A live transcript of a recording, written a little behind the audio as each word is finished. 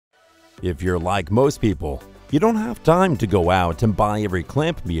If you're like most people, you don't have time to go out and buy every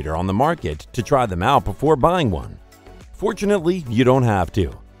clamp meter on the market to try them out before buying one. Fortunately, you don't have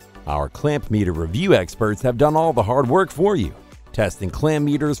to. Our clamp meter review experts have done all the hard work for you, testing clam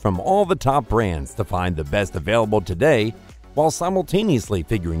meters from all the top brands to find the best available today, while simultaneously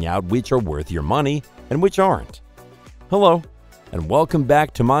figuring out which are worth your money and which aren't. Hello, and welcome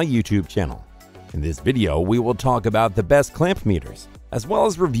back to my YouTube channel. In this video, we will talk about the best clamp meters, as well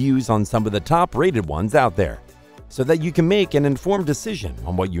as reviews on some of the top-rated ones out there, so that you can make an informed decision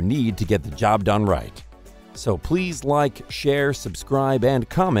on what you need to get the job done right. So please like, share, subscribe, and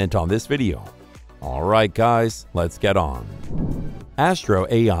comment on this video. Alright guys, let's get on. Astro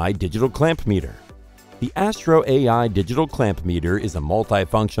AI Digital Clamp Meter. The Astro AI Digital Clamp Meter is a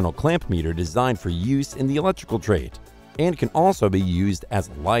multifunctional clamp meter designed for use in the electrical trade, and can also be used as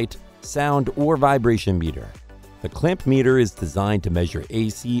a light, sound, or vibration meter. The clamp meter is designed to measure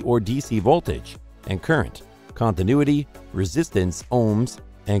AC or DC voltage and current, continuity, resistance, ohms,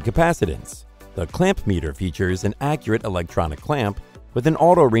 and capacitance. The clamp meter features an accurate electronic clamp with an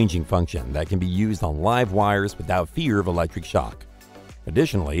auto-ranging function that can be used on live wires without fear of electric shock.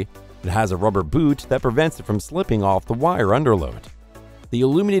 Additionally, it has a rubber boot that prevents it from slipping off the wire under load. The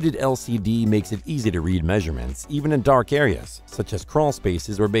illuminated LCD makes it easy to read measurements even in dark areas, such as crawl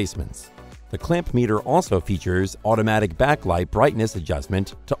spaces or basements. The clamp meter also features automatic backlight brightness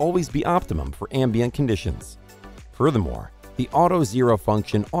adjustment to always be optimum for ambient conditions. Furthermore, the Auto Zero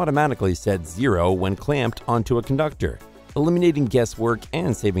function automatically sets 0 when clamped onto a conductor, eliminating guesswork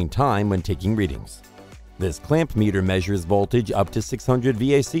and saving time when taking readings. This clamp meter measures voltage up to 600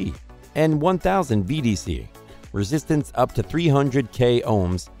 VAC and 1000 VDC, resistance up to 300 K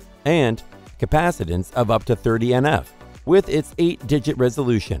ohms, and capacitance of up to 30 NF, with its 8-digit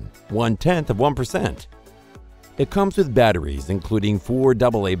resolution, 0.1%. It comes with batteries, including 4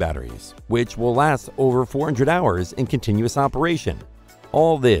 AA batteries, which will last over 400 hours in continuous operation.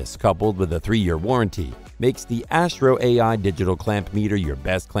 All this, coupled with a 3-year warranty, makes the Astro AI Digital Clamp Meter your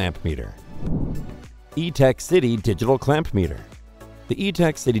best clamp meter. ETEC City Digital Clamp Meter. The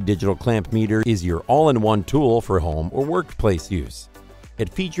ETEC City Digital Clamp Meter is your all-in-one tool for home or workplace use. It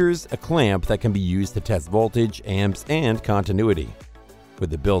features a clamp that can be used to test voltage, amps, and continuity.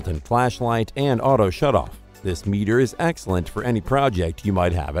 With a built-in flashlight and auto shutoff, this meter is excellent for any project you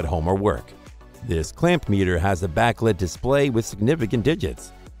might have at home or work. This clamp meter has a backlit display with significant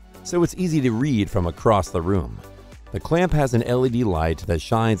digits, so it's easy to read from across the room. The clamp has an LED light that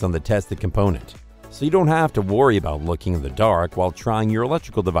shines on the tested component, so you don't have to worry about looking in the dark while trying your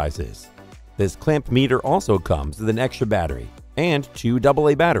electrical devices. This clamp meter also comes with an extra battery and 2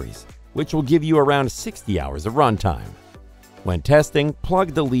 AA batteries, which will give you around 60 hours of runtime. When testing,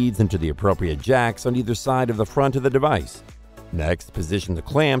 plug the leads into the appropriate jacks on either side of the front of the device. Next, position the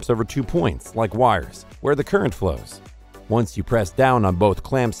clamps over 2 points, like wires, where the current flows. Once you press down on both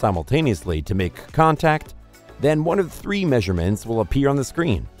clamps simultaneously to make contact, then one of 3 measurements will appear on the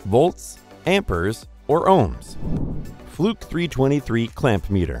screen: volts, amperes, or ohms. Fluke 323 Clamp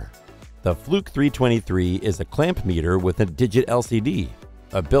Meter. The Fluke 323 is a clamp meter with a digit LCD,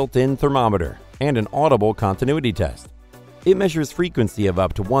 a built-in thermometer, and an audible continuity test. It measures frequency of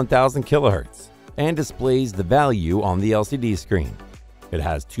up to 1000 kHz and displays the value on the LCD screen. It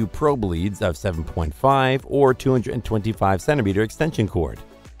has 2 probe leads of 7.5 or 225 cm extension cord,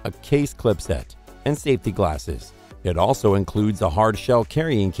 a case clip set, and safety glasses. It also includes a hard shell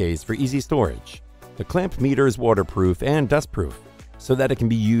carrying case for easy storage. The clamp meter is waterproof and dustproof, so that it can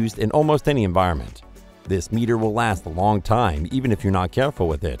be used in almost any environment. This meter will last a long time even if you're not careful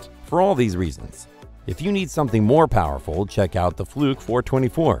with it, for all these reasons. If you need something more powerful, check out the Fluke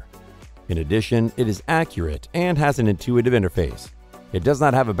 424. In addition, it is accurate and has an intuitive interface. It does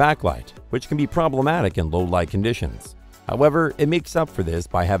not have a backlight, which can be problematic in low light conditions. However, it makes up for this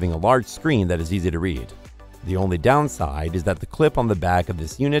by having a large screen that is easy to read. The only downside is that the clip on the back of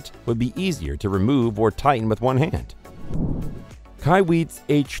this unit would be easier to remove or tighten with one hand. Kaiweis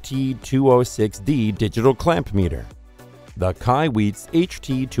HT206D Digital Clamp Meter. The Kaiweis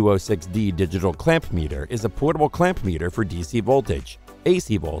HT206D Digital Clamp Meter is a portable clamp meter for DC voltage,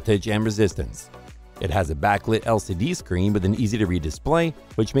 AC voltage, and resistance. It has a backlit LCD screen with an easy-to-read display,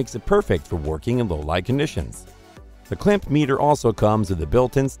 which makes it perfect for working in low-light conditions. The clamp meter also comes with a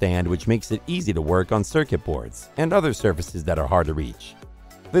built-in stand, which makes it easy to work on circuit boards and other surfaces that are hard to reach.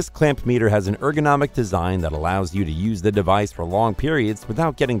 This clamp meter has an ergonomic design that allows you to use the device for long periods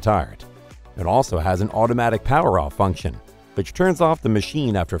without getting tired. It also has an automatic power-off function, which turns off the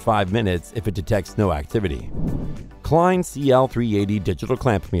machine after 5 minutes if it detects no activity. Klein CL380 Digital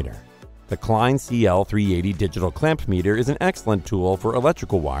Clamp Meter. The Klein CL380 digital clamp meter is an excellent tool for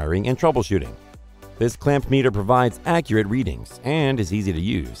electrical wiring and troubleshooting. This clamp meter provides accurate readings and is easy to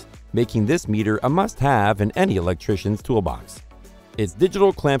use, making this meter a must-have in any electrician's toolbox. Its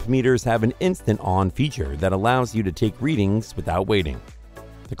digital clamp meters have an instant on feature that allows you to take readings without waiting.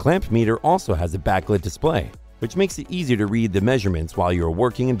 The clamp meter also has a backlit display, which makes it easier to read the measurements while you're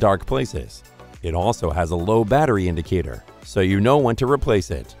working in dark places. It also has a low battery indicator, so you know when to replace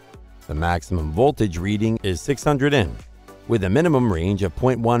it. The maximum voltage reading is 600 N, with a minimum range of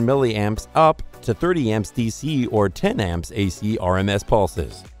 0.1 milliamps up to 30 amps DC or 10 amps AC RMS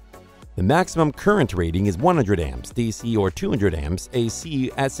pulses. The maximum current rating is 100 amps DC or 200 amps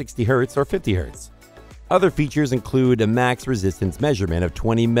AC at 60 Hz or 50 Hz. Other features include a max resistance measurement of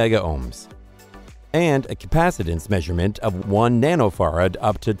 20 megaohms and a capacitance measurement of 1 nanofarad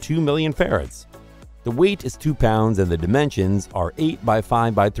up to 2 million farads. The weight is 2 pounds and the dimensions are 8 by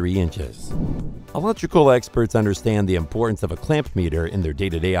 5 by 3 inches. Electrical experts understand the importance of a clamp meter in their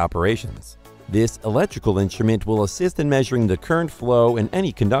day-to-day operations. This electrical instrument will assist in measuring the current flow in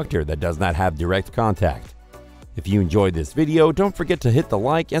any conductor that does not have direct contact. If you enjoyed this video, don't forget to hit the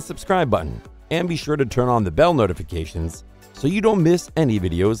like and subscribe button, and be sure to turn on the bell notifications so you don't miss any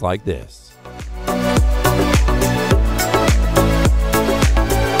videos like this.